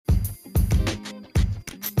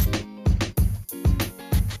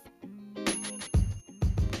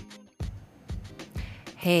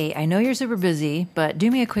Hey, I know you're super busy, but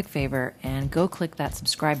do me a quick favor and go click that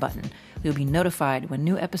subscribe button. You'll be notified when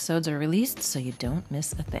new episodes are released so you don't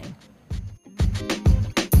miss a thing.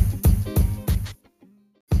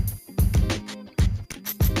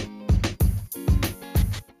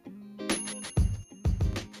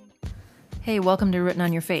 Hey, welcome to Written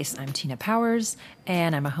on Your Face. I'm Tina Powers,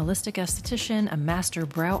 and I'm a holistic esthetician, a master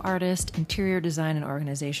brow artist, interior design and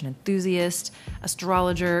organization enthusiast,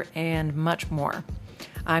 astrologer, and much more.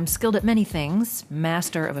 I'm skilled at many things,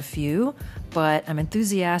 master of a few, but I'm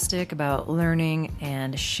enthusiastic about learning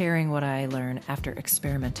and sharing what I learn after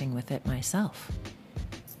experimenting with it myself.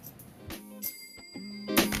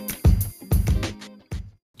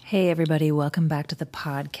 Hey everybody, welcome back to the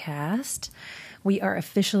podcast. We are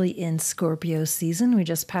officially in Scorpio season. We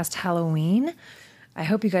just passed Halloween. I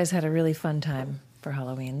hope you guys had a really fun time for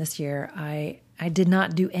Halloween. This year, I did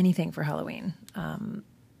not do anything for Halloween.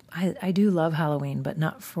 I do love Halloween, but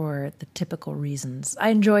not for the typical reasons. I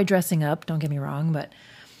enjoy dressing up, don't get me wrong, but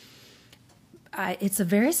it's a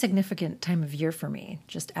very significant time of year for me,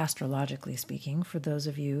 just astrologically speaking, for those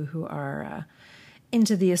of you who are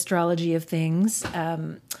into the astrology of things.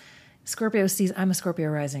 Scorpio season, I'm a Scorpio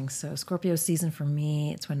rising, so Scorpio season for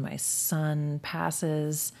me, it's when my sun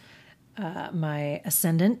passes my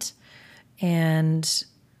ascendant, and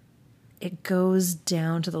it goes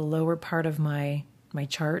down to the lower part of my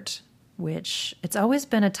chart, which it's always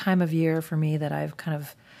been a time of year for me that I've kind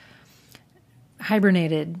of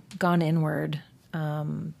hibernated, gone inward,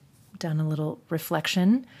 done a little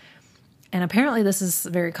reflection. And apparently this is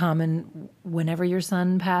very common whenever your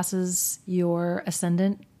sun passes your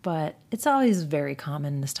ascendant, but it's always very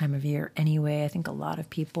common this time of year anyway. I think a lot of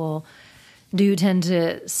people do tend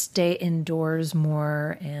to stay indoors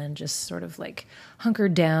more and just sort of like hunker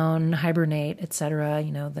down, hibernate, etc.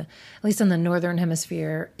 You know, at least in the northern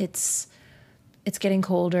hemisphere, it's getting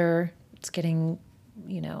colder. It's getting,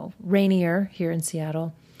 rainier here in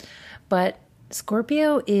Seattle. But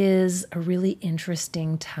Scorpio is a really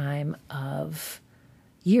interesting time of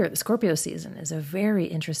year. The Scorpio season is a very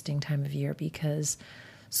interesting time of year because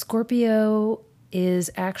Scorpio is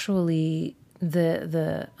actually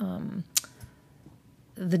the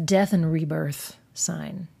death and rebirth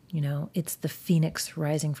sign. It's the phoenix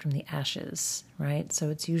rising from the ashes, right? So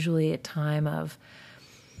it's usually a time of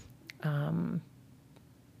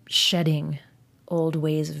shedding old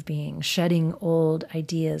ways of being, shedding old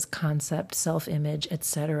ideas, concepts, self-image,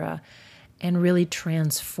 etc., and really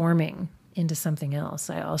transforming into something else.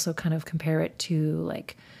 I also kind of compare it to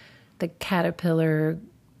like the caterpillar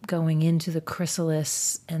going into the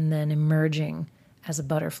chrysalis and then emerging as a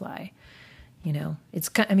butterfly.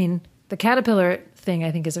 The caterpillar thing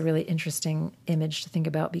I think is a really interesting image to think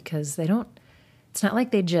about because it's not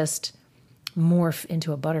like they just morph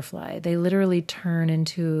into a butterfly. They literally turn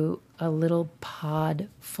into a little pod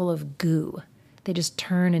full of goo. They just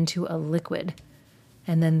turn into a liquid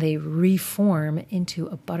and then they reform into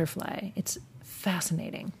a butterfly. It's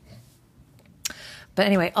fascinating. But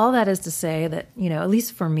anyway, all that is to say that, at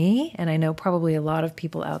least for me, and I know probably a lot of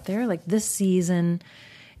people out there, like this season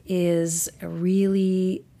is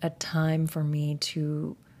really a time for me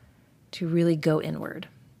to really go inward.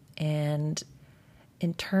 And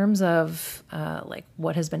in terms of like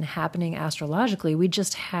what has been happening astrologically, we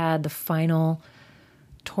just had the final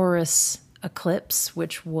Taurus eclipse,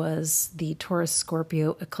 which was the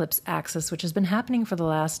Taurus-Scorpio eclipse axis, which has been happening for the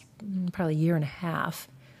last probably year and a half.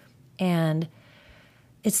 And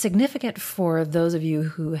it's significant for those of you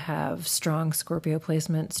who have strong Scorpio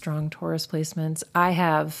placements, strong Taurus placements. I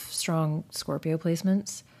have strong Scorpio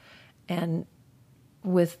placements. And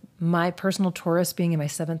with my personal Taurus being in my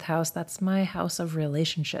 7th house, that's my house of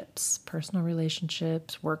relationships, personal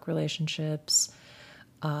relationships, work relationships,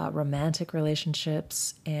 romantic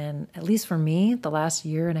relationships. And at least for me, the last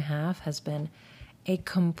year and a half has been a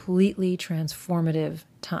completely transformative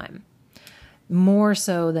time. More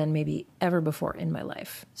so than maybe ever before in my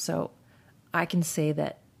life. So I can say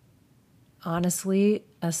that honestly,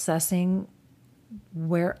 assessing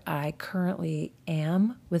where I currently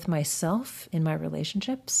am with myself in my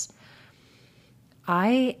relationships,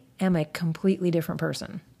 I am a completely different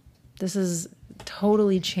person. This has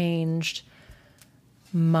totally changed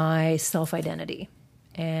my self-identity.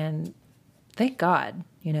 And thank God,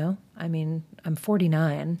 I'm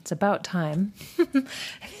 49. It's about time.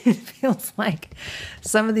 It feels like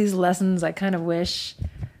some of these lessons I kind of wish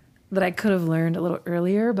that I could have learned a little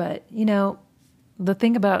earlier. But, the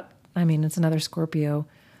thing about, it's another Scorpio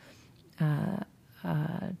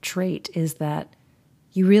trait is that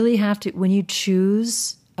you really have to, when you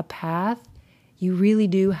choose a path, you really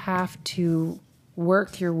do have to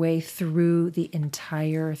work your way through the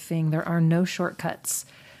entire thing. There are no shortcuts.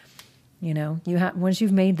 You know, once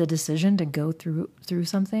you've made the decision to go through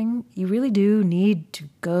something, you really do need to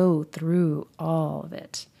go through all of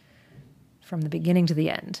it from the beginning to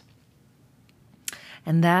the end.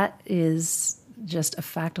 And that is just a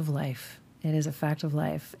fact of life. It is a fact of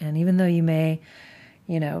life. And even though you may,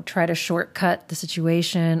 try to shortcut the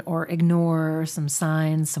situation or ignore some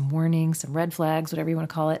signs, some warnings, some red flags, whatever you want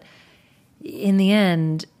to call it, in the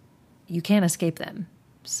end, you can't escape them.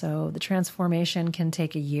 So the transformation can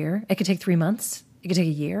take a year. It could take 3 months. It could take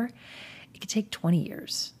a year. It could take 20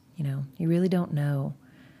 years. You really don't know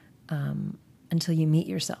until you meet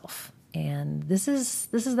yourself. And this is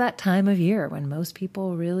that time of year when most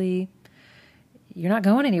people really, you're not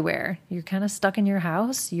going anywhere. You're kind of stuck in your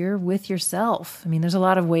house. You're with yourself. I mean, there's a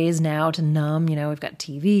lot of ways now to numb. We've got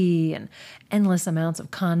TV and endless amounts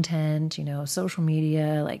of content, social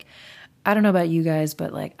media. Like, I don't know about you guys,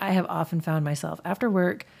 but like I have often found myself after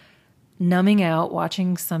work numbing out,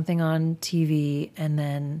 watching something on TV, and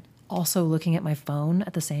then also looking at my phone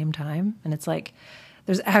at the same time. And it's like,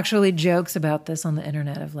 there's actually jokes about this on the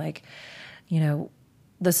internet of like,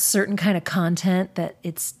 the certain kind of content that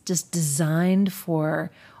it's just designed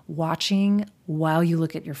for watching while you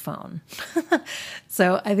look at your phone.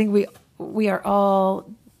 So I think we are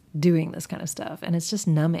all doing this kind of stuff, and it's just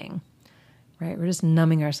numbing. Right? We're just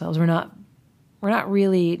numbing ourselves. We're not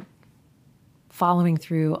really following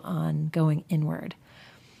through on going inward.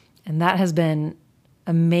 And that has been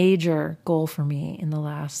a major goal for me in the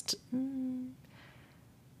last,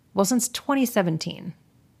 since 2017,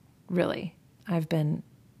 really. I've been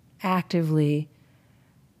actively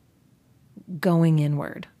going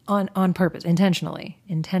inward on purpose, intentionally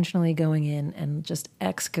going in and just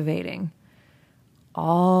excavating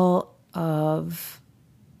all of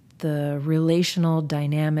the relational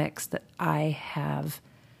dynamics that I have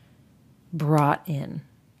brought in,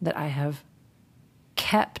 that I have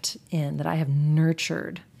kept in, that I have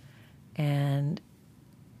nurtured. And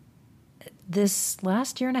this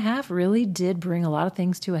last year and a half really did bring a lot of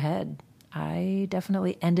things to a head. I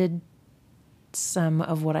definitely ended some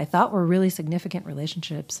of what I thought were really significant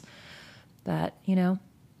relationships that,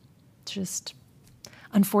 just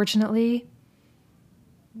unfortunately,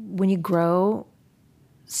 when you grow,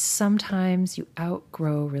 sometimes you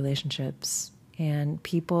outgrow relationships, and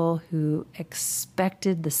people who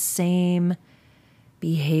expected the same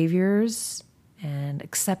behaviors and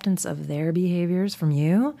acceptance of their behaviors from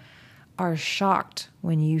you are shocked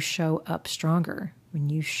when you show up stronger, when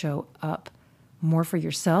you show up more for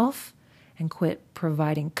yourself and quit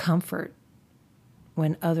providing comfort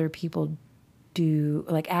when other people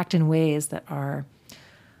act in ways that are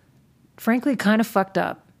frankly kind of fucked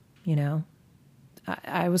up,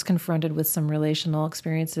 I was confronted with some relational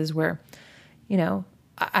experiences where,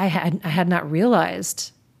 I had not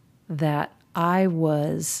realized that I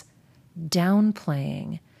was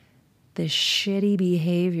downplaying the shitty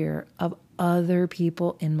behavior of other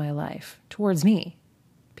people in my life towards me.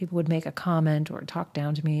 People would make a comment or talk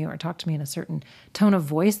down to me or talk to me in a certain tone of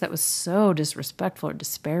voice that was so disrespectful or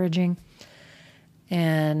disparaging.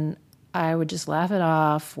 And I would just laugh it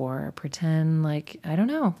off or pretend like, I don't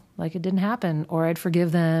know, like it didn't happen, or I'd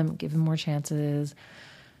forgive them, give them more chances.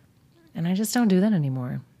 And I just don't do that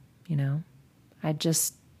anymore.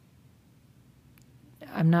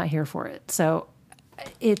 I'm not here for it. So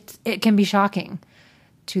it can be shocking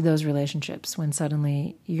to those relationships when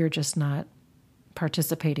suddenly you're just not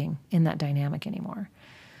participating in that dynamic anymore.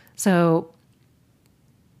 So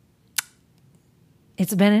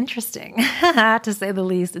it's been interesting, to say the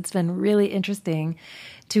least. It's been really interesting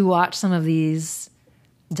to watch some of these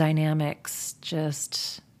dynamics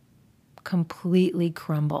just completely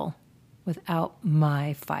crumble without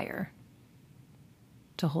my fire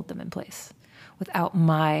to hold them in place, without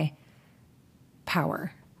my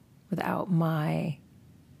power, without my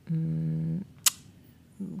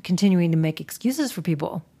continuing to make excuses for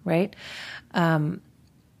people, right? And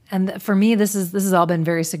for me, this has all been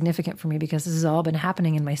very significant for me because this has all been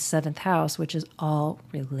happening in my 7th house, which is all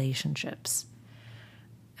relationships.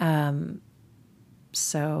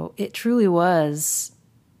 So it truly was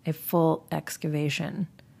a full excavation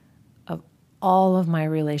of all of my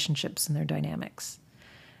relationships and their dynamics.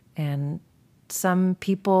 And some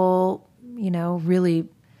people, really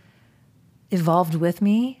evolved with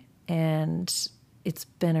me, and it's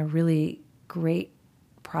been a really great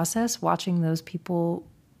process watching those people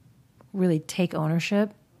really take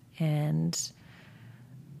ownership and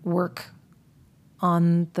work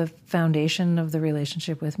on the foundation of the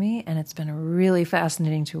relationship with me. And it's been really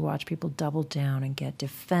fascinating to watch people double down and get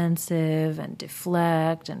defensive and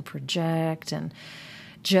deflect and project and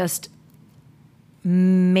just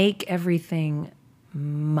make everything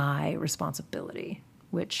my responsibility,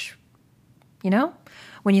 which,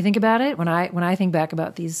 when you think about it, when I think back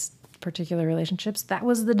about these particular relationships, that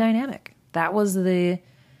was the dynamic.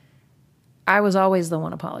 I was always the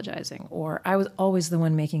one apologizing, or I was always the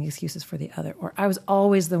one making excuses for the other, or I was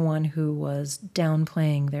always the one who was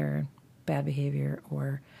downplaying their bad behavior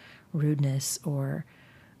or rudeness or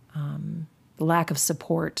lack of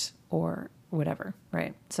support or whatever,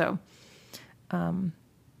 right? So,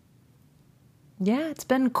 it's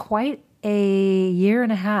been quite a year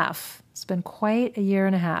and a half. It's been quite a year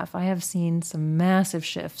and a half. I have seen some massive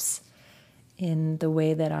shifts in the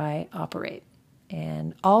way that I operate.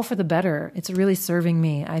 And all for the better. It's really serving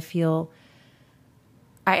me. I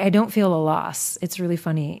don't feel a loss. It's really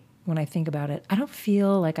funny when I think about it. I don't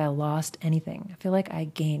feel like I lost anything. I feel like I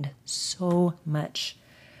gained so much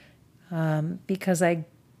because I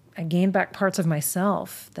gained back parts of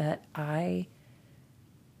myself that I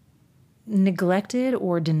neglected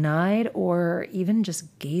or denied or even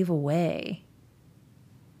just gave away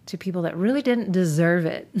to people that really didn't deserve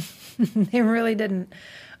it. They really didn't.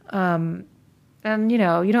 And, you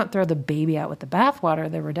don't throw the baby out with the bathwater.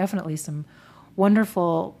 There were definitely some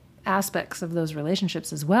wonderful aspects of those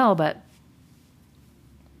relationships as well. But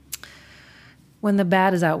when the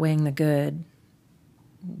bad is outweighing the good,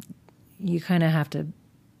 you kind of have to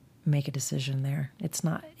make a decision there.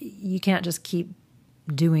 You can't just keep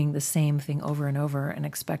doing the same thing over and over and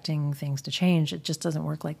expecting things to change. It just doesn't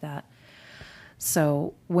work like that.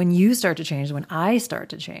 So when you start to change, when I start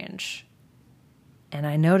to change, and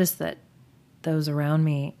I notice that those around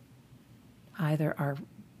me either are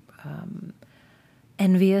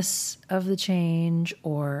envious of the change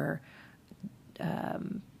or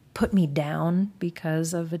put me down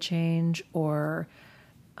because of a change or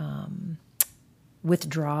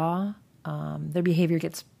withdraw. Their behavior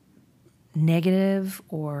gets negative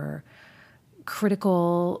or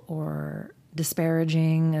critical or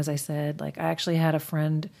disparaging, as I said. Like, I actually had a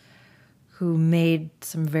friend who made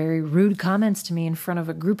some very rude comments to me in front of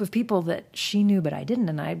a group of people that she knew, but I didn't.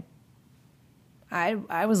 And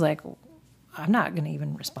I was like, I'm not going to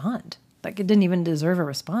even respond. Like, it didn't even deserve a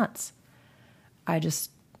response. I just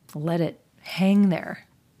let it hang there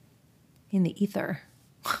in the ether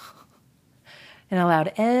and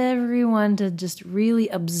allowed everyone to just really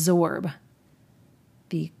absorb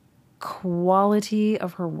the quality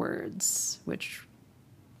of her words, which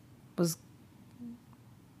was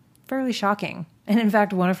fairly shocking. And in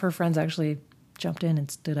fact, one of her friends actually jumped in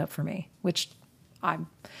and stood up for me, which I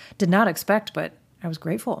did not expect, but I was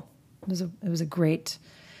grateful. It was a great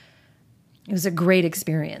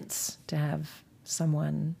experience to have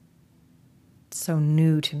someone so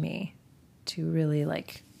new to me to really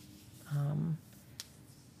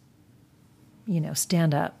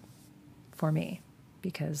stand up for me,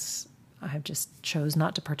 because I just chose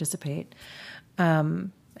not to participate.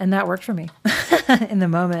 And that worked for me in the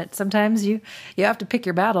moment. Sometimes you have to pick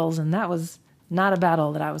your battles, and that was not a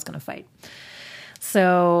battle that I was going to fight.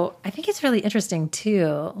 So I think it's really interesting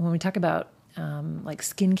too when we talk about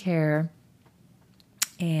skincare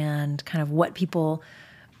and kind of what people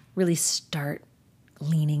really start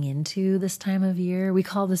leaning into this time of year. We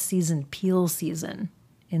call this season peel season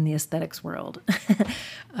in the aesthetics world,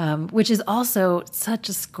 which is also such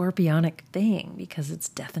a Scorpionic thing because it's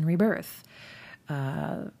death and rebirth.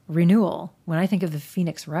 Renewal. When I think of the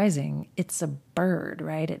phoenix rising, it's a bird,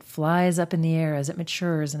 right? It flies up in the air as it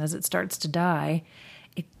matures, and as it starts to die,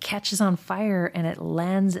 it catches on fire and it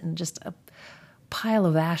lands in just a pile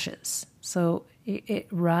of ashes. So it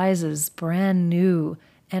rises, brand new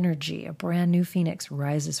energy, a brand new phoenix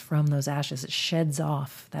rises from those ashes. It sheds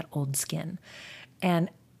off that old skin. And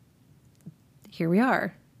here we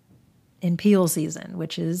are in peel season,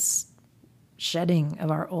 which is shedding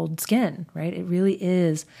of our old skin, right? It really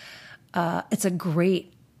is. It's a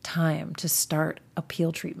great time to start a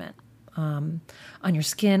peel treatment on your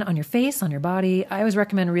skin, on your face, on your body. I always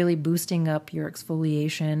recommend really boosting up your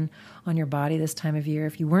exfoliation on your body this time of year.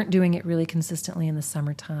 If you weren't doing it really consistently in the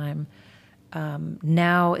summertime,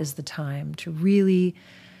 now is the time to really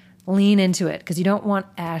lean into it, because you don't want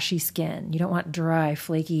ashy skin. You don't want dry,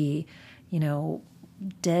 flaky,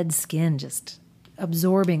 dead skin just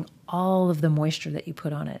absorbing all of the moisture that you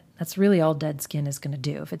put on it. That's really all dead skin is going to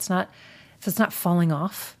do. If it's not falling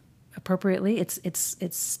off appropriately, it's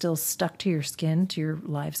still stuck to your skin, to your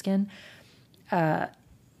live skin. Any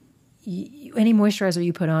moisturizer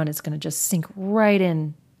you put on is going to just sink right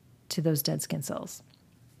in to those dead skin cells.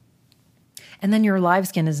 And then your live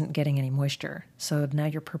skin isn't getting any moisture. So now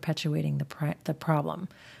you're perpetuating the problem,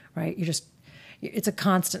 right? It's a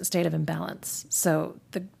constant state of imbalance. So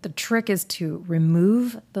the trick is to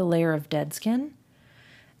remove the layer of dead skin,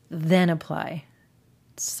 then apply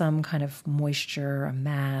some kind of moisture, a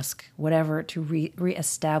mask, whatever, to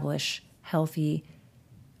reestablish healthy,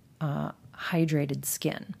 hydrated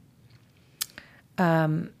skin.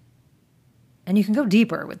 And you can go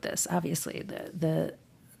deeper with this, obviously.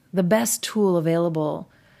 The best tool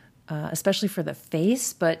available, especially for the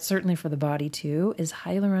face, but certainly for the body too, is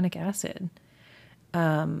hyaluronic acid.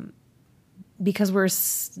 Because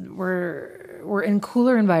we're in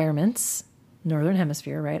cooler environments, Northern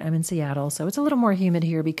Hemisphere, right? I'm in Seattle, so it's a little more humid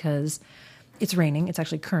here because it's raining. It's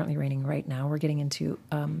actually currently raining right now. We're getting into,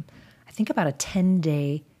 I think, about a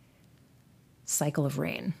 10-day cycle of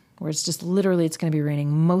rain, where it's just literally it's going to be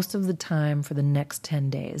raining most of the time for the next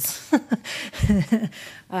 10 days.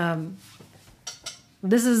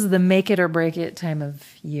 This is the make it or break it time of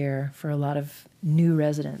year for a lot of new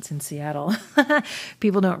residents in Seattle.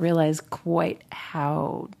 People don't realize quite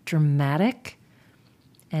how dramatic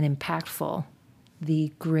and impactful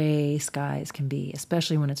the gray skies can be,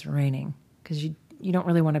 especially when it's raining, because you don't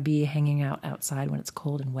really want to be hanging out outside when it's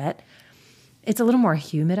cold and wet. It's a little more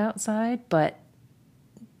humid outside, but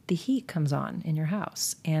the heat comes on in your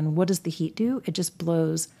house. And what does the heat do? It just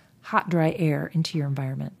blows hot, dry air into your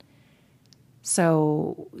environment.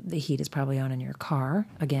 So the heat is probably on in your car,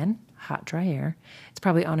 again, hot, dry air. It's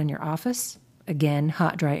probably on in your office, again,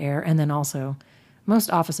 hot, dry air. And then also,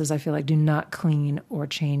 most offices, I feel like, do not clean or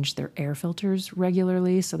change their air filters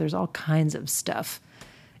regularly. So there's all kinds of stuff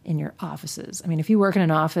in your offices. I mean, if you work in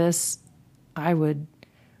an office, I would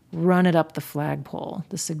run it up the flagpole,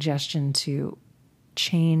 the suggestion to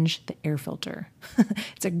change the air filter.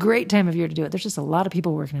 It's a great time of year to do it. There's just a lot of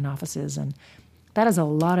people working in offices, and that is a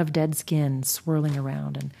lot of dead skin swirling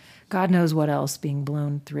around, and God knows what else being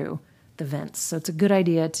blown through the vents. So it's a good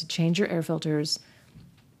idea to change your air filters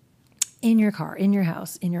in your car, in your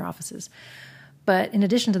house, in your offices. But in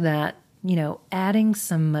addition to that, adding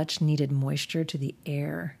some much needed moisture to the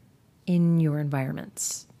air in your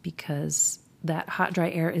environments, because that hot, dry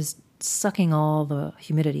air is sucking all the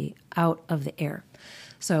humidity out of the air.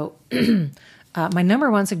 So my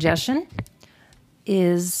number one suggestion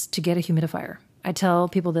is to get a humidifier. I tell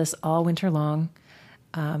people this all winter long.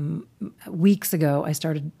 Weeks ago, I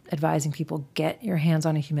started advising people, get your hands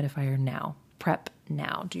on a humidifier now. Prep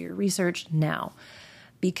now. Do your research now.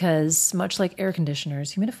 Because much like air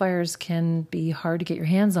conditioners, humidifiers can be hard to get your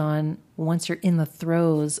hands on once you're in the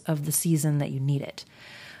throes of the season that you need it.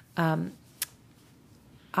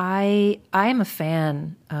 I am a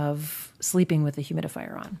fan of sleeping with a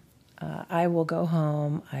humidifier on. I will go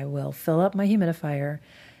home, I will fill up my humidifier,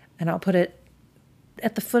 and I'll put it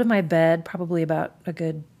at the foot of my bed, probably about a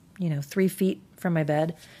good, 3 feet from my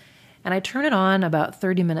bed. And I turn it on about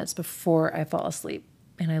 30 minutes before I fall asleep,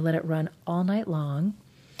 and I let it run all night long.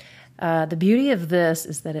 The beauty of this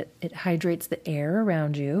is that it hydrates the air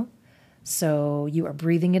around you. So you are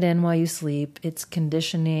breathing it in while you sleep. It's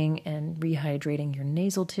conditioning and rehydrating your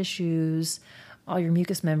nasal tissues, all your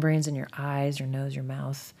mucous membranes in your eyes, your nose, your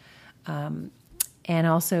mouth. And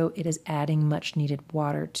also it is adding much needed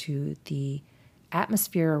water to the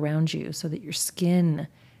atmosphere around you so that your skin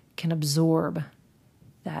can absorb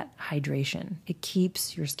that hydration. It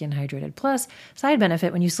keeps your skin hydrated. Plus, side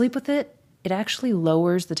benefit, when you sleep with it, it actually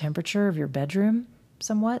lowers the temperature of your bedroom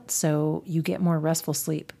somewhat, so you get more restful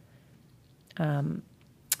sleep.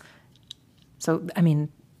 So, I mean,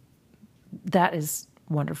 that is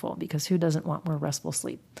wonderful, because who doesn't want more restful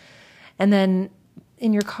sleep? And then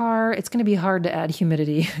in your car, it's going to be hard to add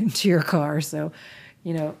humidity to your car. So,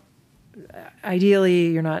 ideally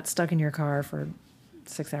you're not stuck in your car for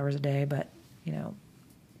 6 hours a day, but,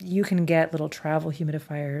 you can get little travel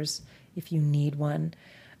humidifiers if you need one.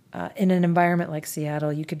 In an environment like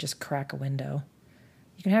Seattle, you could just crack a window.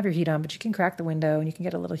 You can have your heat on, but you can crack the window and you can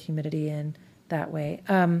get a little humidity in that way.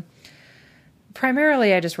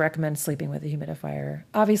 Primarily, I just recommend sleeping with a humidifier.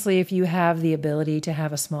 Obviously, if you have the ability to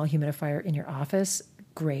have a small humidifier in your office,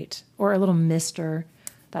 great. Or a little mister,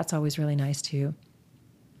 that's always really nice too.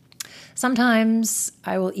 Sometimes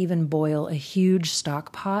I will even boil a huge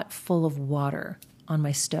stock pot full of water on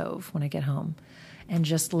my stove when I get home, and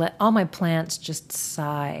just let all my plants just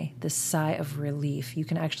sigh, this sigh of relief. You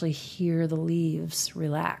can actually hear the leaves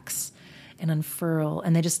relax and unfurl,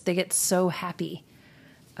 and they get so happy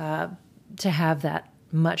to have that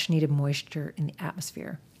much needed moisture in the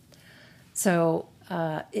atmosphere. So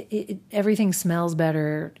everything smells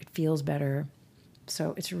better, it feels better.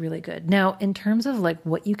 So it's really good. Now, in terms of like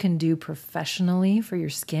what you can do professionally for your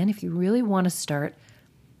skin, if you really want to start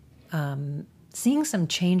seeing some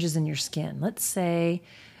changes in your skin, let's say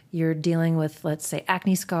you're dealing with, let's say,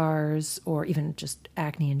 acne scars or even just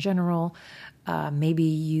acne in general. Maybe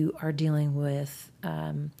you are dealing with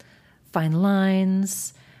fine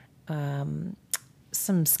lines,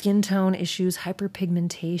 some skin tone issues,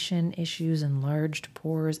 hyperpigmentation issues, enlarged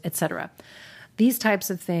pores, etc. These types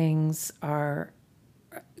of things are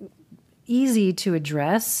easy to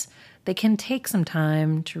address. They can take some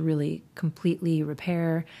time to really completely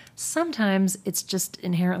repair. Sometimes it's just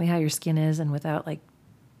inherently how your skin is, and without like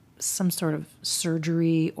some sort of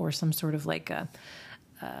surgery or some sort of like a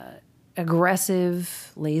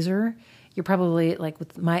aggressive laser, you're probably like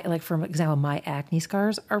with my, like for example, my acne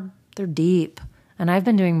scars they're deep, and I've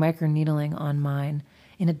been doing microneedling on mine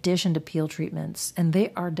in addition to peel treatments, and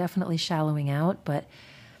they are definitely shallowing out. But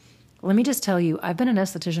let me just tell you, I've been an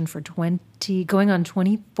esthetician for going on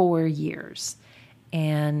 24 years,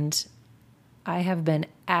 and I have been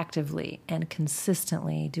actively and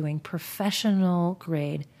consistently doing professional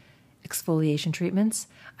grade exfoliation treatments.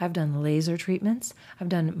 I've done laser treatments. I've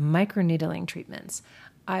done microneedling treatments.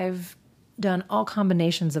 I've done all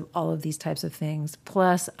combinations of all of these types of things.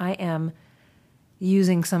 Plus, I am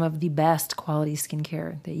using some of the best quality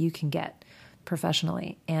skincare that you can get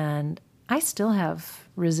professionally. And I still have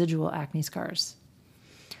residual acne scars.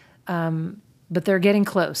 But they're getting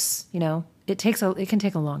close, you know. It can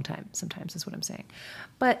take a long time sometimes, is what I'm saying.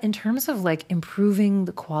 But in terms of like improving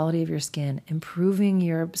the quality of your skin, improving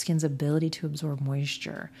your skin's ability to absorb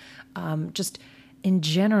moisture, just in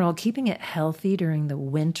general, keeping it healthy during the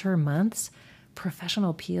winter months,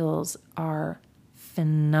 professional peels are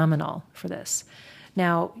phenomenal for this.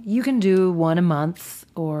 Now, you can do one a month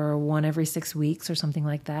or one every 6 weeks or something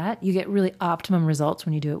like that. You get really optimum results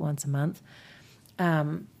when you do it once a month.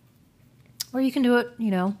 Or you can do it,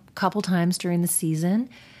 you know, a couple times during the season.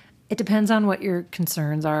 It depends on what your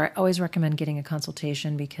concerns are. I always recommend getting a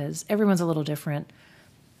consultation because everyone's a little different.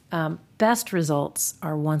 Best results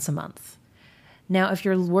are once a month. Now, if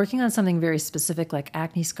you're working on something very specific like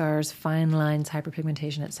acne scars, fine lines,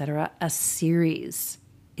 hyperpigmentation, etc., a series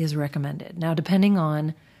is recommended. Now, depending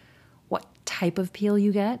on what type of peel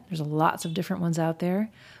you get, there's lots of different ones out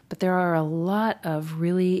there, but there are a lot of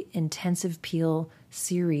really intensive peel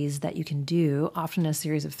series that you can do, often a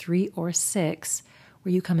series of 3 or 6,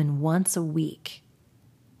 where you come in once a week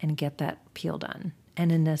and get that peel done.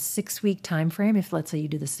 And in a 6-week time frame, if let's say you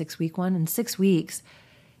do the 6-week one, in 6 weeks,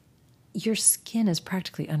 your skin is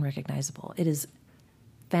practically unrecognizable. It is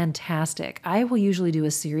fantastic. I will usually do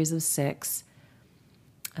a series of 6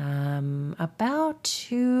 about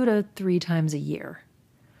 2 to 3 times a year.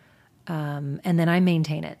 And then I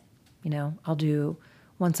maintain it. You know, I'll do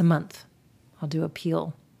once a month. I'll do a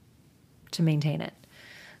peel to maintain it.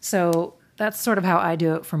 So that's sort of how I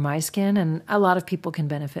do it for my skin. And a lot of people can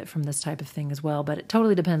benefit from this type of thing as well, but it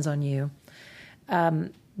totally depends on you.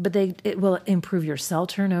 But it will improve your cell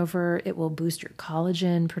turnover. It will boost your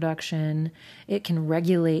collagen production. It can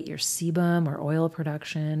regulate your sebum or oil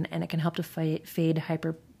production, and it can help to fade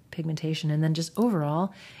hyperpigmentation. And then just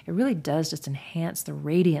overall, it really does just enhance the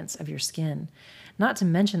radiance of your skin. Not to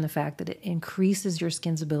mention the fact that it increases your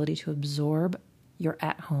skin's ability to absorb your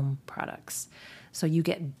at-home products. So you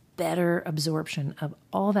get better absorption of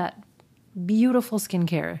all that beautiful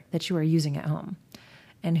skincare that you are using at home.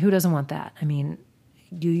 And who doesn't want that? I mean,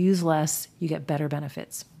 you use less, you get better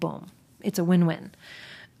benefits. Boom. It's a win-win.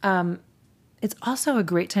 It's also a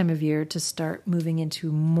great time of year to start moving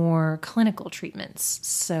into more clinical treatments.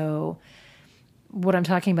 So what I'm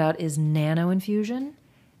talking about is nano infusion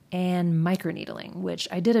and microneedling, which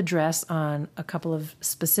I did address on a couple of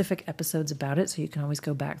specific episodes about it. So you can always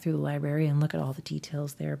go back through the library and look at all the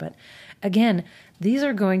details there. But again, these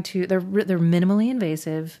are they're minimally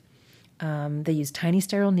invasive. They use tiny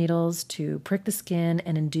sterile needles to prick the skin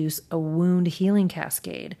and induce a wound healing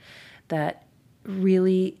cascade that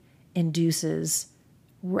really induces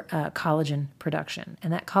collagen production.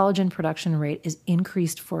 And that collagen production rate is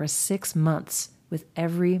increased for 6 months with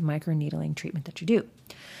every microneedling treatment that you do.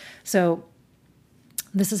 So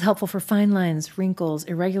this is helpful for fine lines, wrinkles,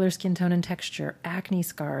 irregular skin tone and texture, acne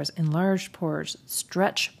scars, enlarged pores,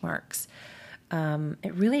 stretch marks.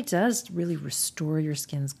 It really does restore your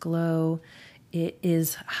skin's glow. It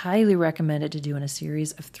is highly recommended to do in a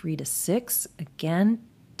series of 3 to 6, again,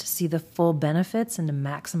 to see the full benefits and to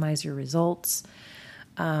maximize your results.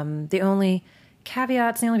 The only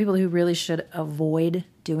caveats, the only people who really should avoid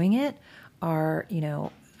doing it are,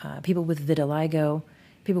 people with vitiligo,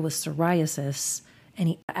 people with psoriasis,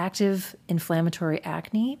 any active inflammatory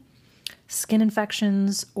acne, skin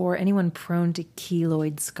infections, or anyone prone to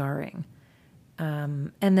keloid scarring.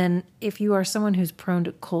 And then if you are someone who's prone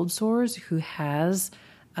to cold sores, who has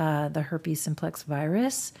the herpes simplex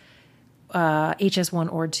virus,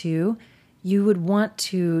 HS1 or 2, you would want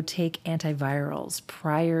to take antivirals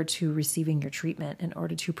prior to receiving your treatment in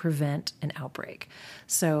order to prevent an outbreak.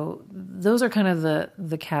 So those are kind of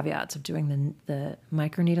the caveats of doing the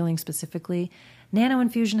microneedling specifically.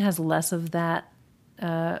 Nanoinfusion has less of that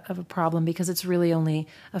of a problem because it's really only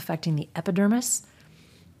affecting the epidermis,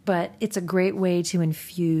 but it's a great way to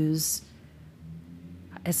infuse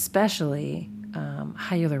especially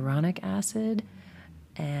hyaluronic acid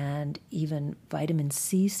and even vitamin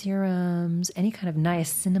C serums, any kind of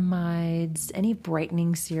niacinamides, any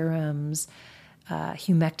brightening serums,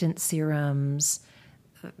 humectant serums,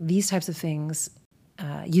 these types of things,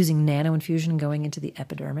 using nanoinfusion going into the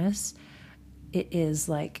epidermis. It is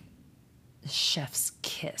like chef's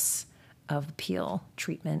kiss of peel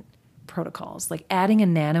treatment protocols. Like adding a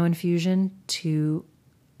nanoinfusion to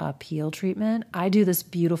a peel treatment. I do this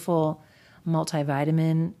beautiful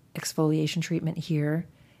multivitamin exfoliation treatment here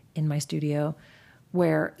in my studio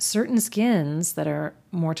where certain skins that are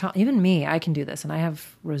more even me, I can do this, and I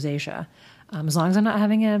have rosacea. As long as I'm not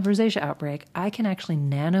having a rosacea outbreak, I can actually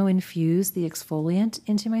nano infuse the exfoliant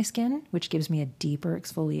into my skin, which gives me a deeper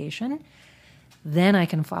exfoliation. Then I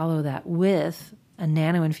can follow that with a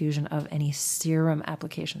nano infusion of any serum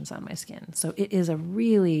applications on my skin. So it is a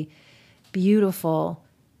really beautiful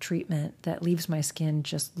treatment that leaves my skin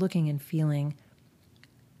just looking and feeling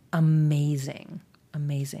amazing,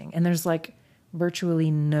 amazing. And there's like virtually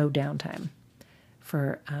no downtime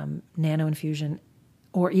for nano infusion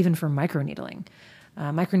or even for microneedling.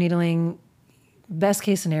 Microneedling, best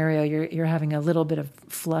case scenario, you're having a little bit of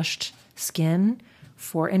flushed skin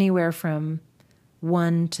for anywhere from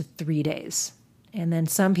 1 to 3 days. And then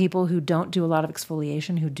some people who don't do a lot of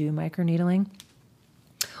exfoliation, who do microneedling,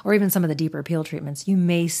 or even some of the deeper peel treatments, you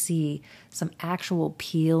may see some actual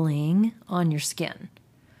peeling on your skin.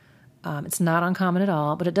 It's not uncommon at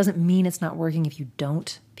all, but it doesn't mean it's not working if you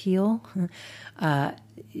don't peel.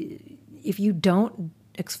 If you don't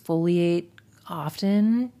exfoliate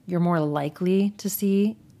often, you're more likely to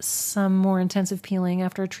see some more intensive peeling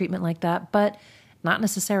after a treatment like that, but not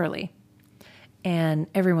necessarily. And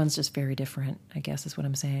everyone's just very different, I guess is what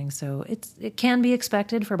I'm saying. So it can be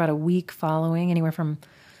expected for about a week following, anywhere from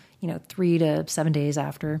 3 to 7 days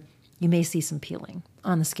after. You may see some peeling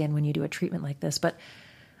on the skin when you do a treatment like this. But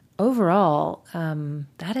overall,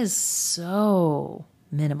 that is so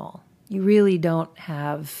minimal. You really don't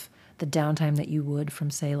have the downtime that you would from,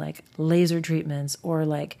 say, like laser treatments or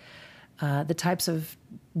like the types of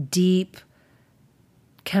deep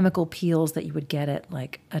chemical peels that you would get at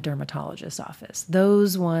like a dermatologist's office.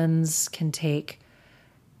 Those ones can take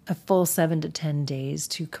a full 7 to 10 days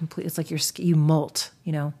to complete. It's like your skin, you molt,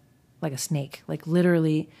 like a snake. Like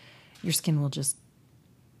literally your skin will just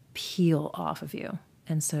peel off of you.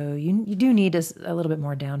 And so you do need a little bit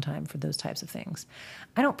more downtime for those types of things.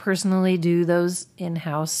 I don't personally do those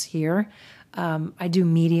in-house here. I do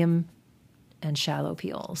medium and shallow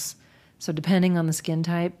peels. So depending on the skin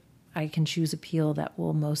type, I can choose a peel that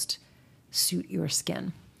will most suit your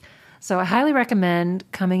skin. So I highly recommend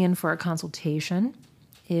coming in for a consultation.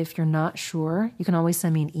 If you're not sure, you can always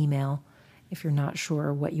send me an email if you're not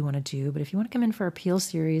sure what you want to do. But if you want to come in for a peel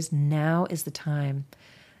series, now is the time.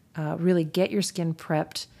 Really get your skin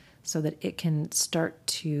prepped so that it can start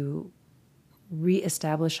to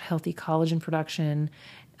reestablish healthy collagen production.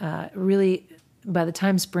 Really, by the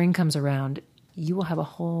time spring comes around, you will have a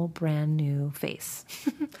whole brand new face.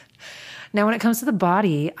 Now, when it comes to the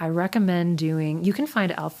body, I recommend you can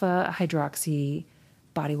find alpha hydroxy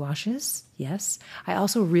body washes. Yes. I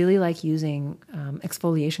also really like using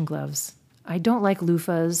exfoliation gloves. I don't like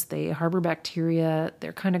loofahs. They harbor bacteria.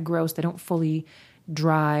 They're kind of gross. They don't fully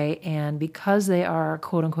dry. And because they are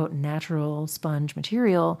quote unquote natural sponge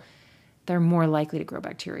material, they're more likely to grow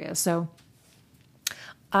bacteria. So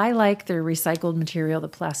I like their recycled material, the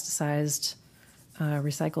plasticized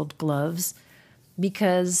recycled gloves,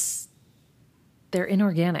 because they're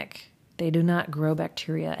inorganic. They do not grow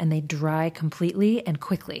bacteria and they dry completely and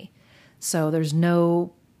quickly. So there's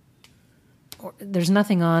nothing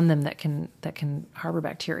on them that can harbor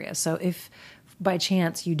bacteria. So if by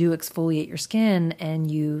chance you do exfoliate your skin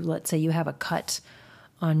and let's say you have a cut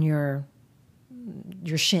on your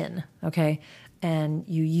shin, okay, and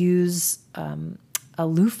you use a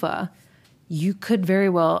loofah, you could very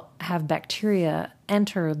well have bacteria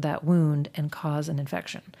enter that wound and cause an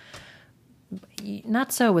infection.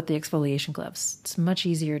 Not so with the exfoliation gloves. It's much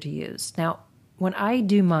easier to use. Now, when I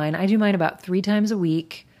do mine about 3 times a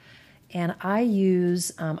week, And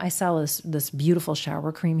I sell this beautiful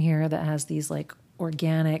shower cream here that has these like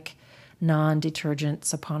organic, non-detergent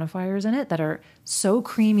saponifiers in it that are so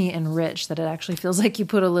creamy and rich that it actually feels like you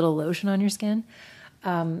put a little lotion on your skin.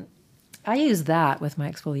 I use that with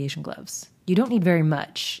my exfoliation gloves. You don't need very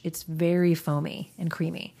much. It's very foamy and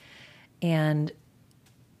creamy. And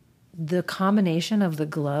the combination of the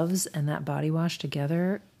gloves and that body wash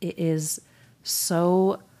together, it is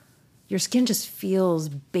so, your skin just feels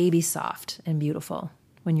baby soft and beautiful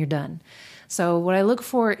when you're done. So what I look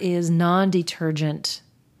for is non-detergent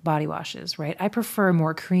body washes, right? I prefer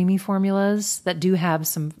more creamy formulas that do have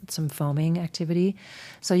some foaming activity.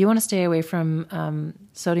 So you want to stay away from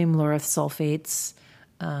sodium lauryl sulfates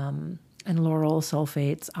and lauryl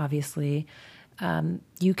sulfates, obviously.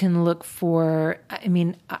 You can look for,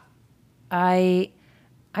 I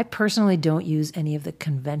personally don't use any of the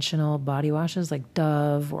conventional body washes like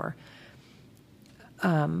Dove or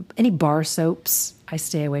any bar soaps. I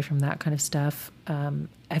stay away from that kind of stuff.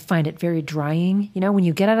 I find it very drying. You know, when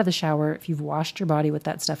you get out of the shower, if you've washed your body with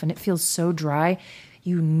that stuff and it feels so dry,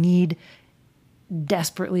 you need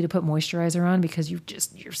desperately to put moisturizer on because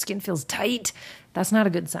your skin feels tight. That's not a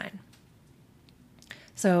good sign.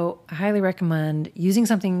 So I highly recommend using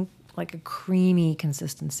something like a creamy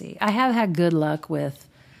consistency. I have had good luck with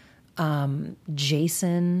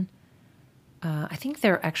Jason. I think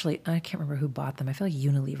they're actually, I can't remember who bought them. I feel like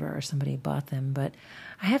Unilever or somebody bought them, but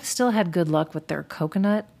I have still had good luck with their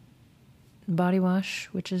coconut body wash,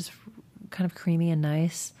 which is kind of creamy and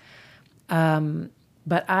nice.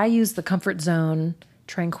 But I use the Comfort Zone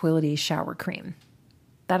Tranquility Shower Cream.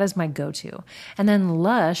 That is my go-to. And then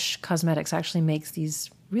Lush Cosmetics actually makes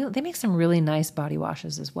they make some really nice body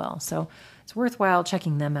washes as well. So it's worthwhile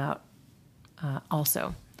checking them out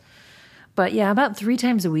also. But yeah, about 3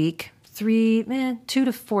 times a week, 2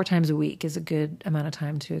 to 4 times a week is a good amount of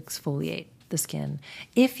time to exfoliate the skin.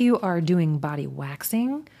 If you are doing body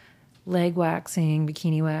waxing, leg waxing,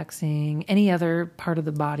 bikini waxing, any other part of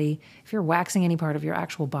the body, if you're waxing any part of your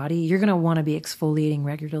actual body, you're going to want to be exfoliating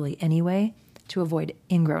regularly anyway to avoid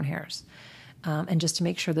ingrown hairs. And just to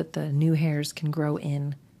make sure that the new hairs can grow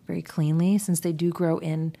in very cleanly, since they do grow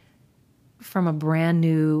in from a brand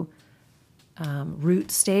new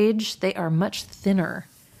root stage, they are much thinner.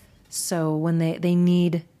 So when you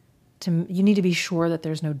need to be sure that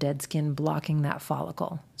there's no dead skin blocking that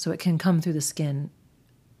follicle so it can come through the skin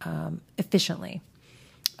efficiently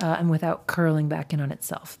and without curling back in on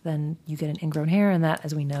itself. Then you get an ingrown hair, and that,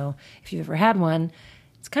 as we know, if you've ever had one,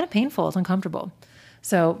 it's kind of painful. It's uncomfortable.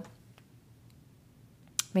 So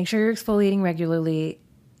make sure you're exfoliating regularly.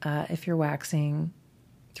 If you're waxing,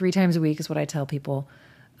 3 times a week is what I tell people.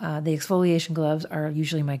 The exfoliation gloves are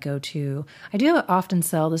usually my go-to. I do often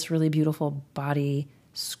sell this really beautiful body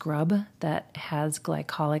scrub that has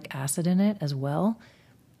glycolic acid in it as well.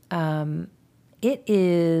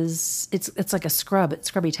 It's like a scrub. It's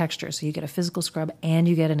scrubby texture. So you get a physical scrub and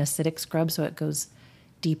you get an acidic scrub, so it goes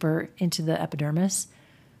deeper into the epidermis.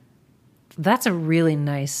 That's a really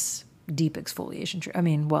nice deep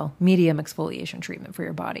exfoliation medium exfoliation treatment for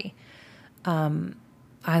your body.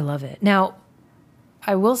 I love it. Now,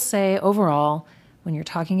 I will say overall, when you're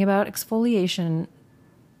talking about exfoliation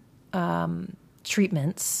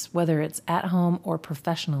treatments, whether it's at home or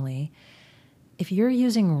professionally, if you're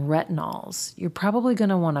using retinols, you're probably going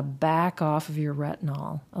to want to back off of your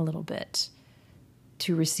retinol a little bit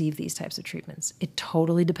to receive these types of treatments. It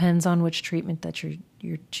totally depends on which treatment that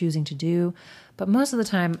you're choosing to do, but most of the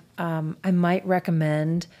time, I might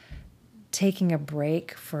recommend taking a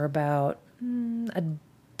break for about a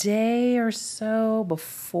day or so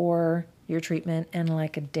before your treatment and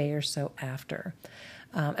like a day or so after.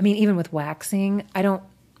 Even with waxing, I don't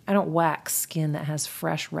wax skin that has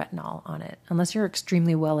fresh retinol on it unless you're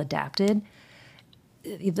extremely well adapted.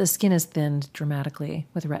 The skin is thinned dramatically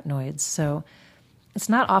with retinoids, so it's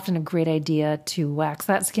not often a great idea to wax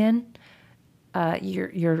that skin.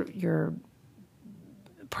 Your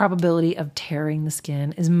probability of tearing the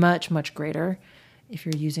skin is much, much greater if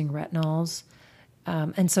you're using retinols.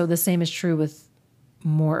 And so the same is true with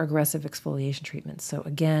more aggressive exfoliation treatments. So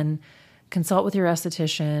again, consult with your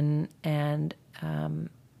esthetician, and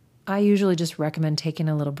I usually just recommend taking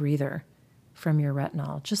a little breather from your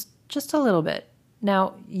retinol, just a little bit.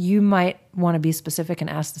 Now, you might want to be specific and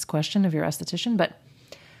ask this question of your esthetician, but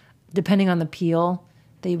depending on the peel,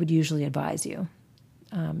 they would usually advise you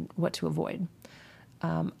what to avoid.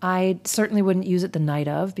 I certainly wouldn't use it the night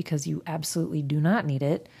of because you absolutely do not need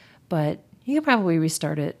it, but you can probably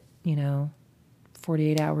restart it,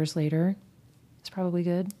 48 hours later. It's probably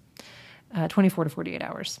good. 24 to 48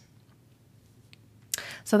 hours.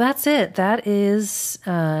 So that's it. That is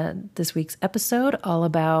this week's episode, all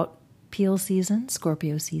about Peel season,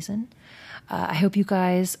 Scorpio season. I hope you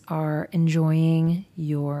guys are enjoying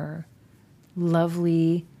your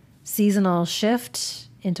lovely seasonal shift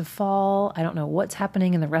into fall. I don't know what's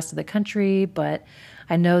happening in the rest of the country, but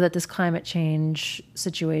I know that this climate change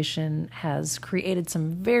situation has created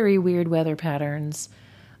some very weird weather patterns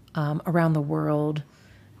around the world.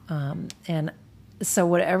 And so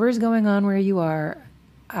whatever is going on where you are,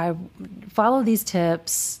 I follow these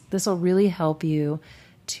tips. This will really help you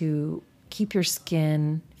to keep your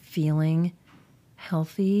skin feeling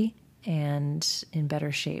healthy and in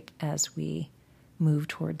better shape as we move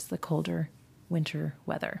towards the colder winter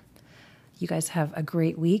weather. You guys have a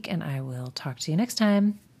great week, and I will talk to you next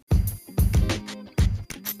time.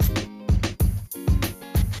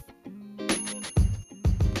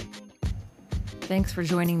 Thanks for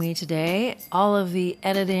joining me today. All of the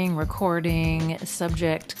editing, recording,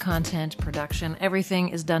 subject, content, production, everything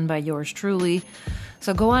is done by yours truly.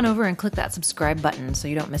 So go on over and click that subscribe button so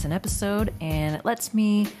you don't miss an episode, and it lets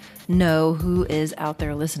me know who is out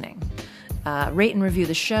there listening. Rate and review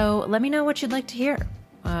the show. Let me know what you'd like to hear.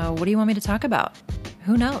 What do you want me to talk about?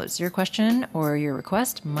 Who knows? Your question or your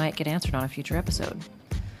request might get answered on a future episode.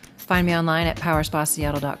 Find me online at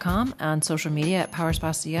powerspaseattle.com, on social media at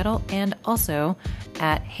powerspaseattle, and also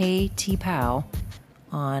at HeyTPow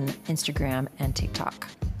on Instagram and TikTok.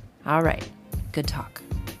 All right. Good talk.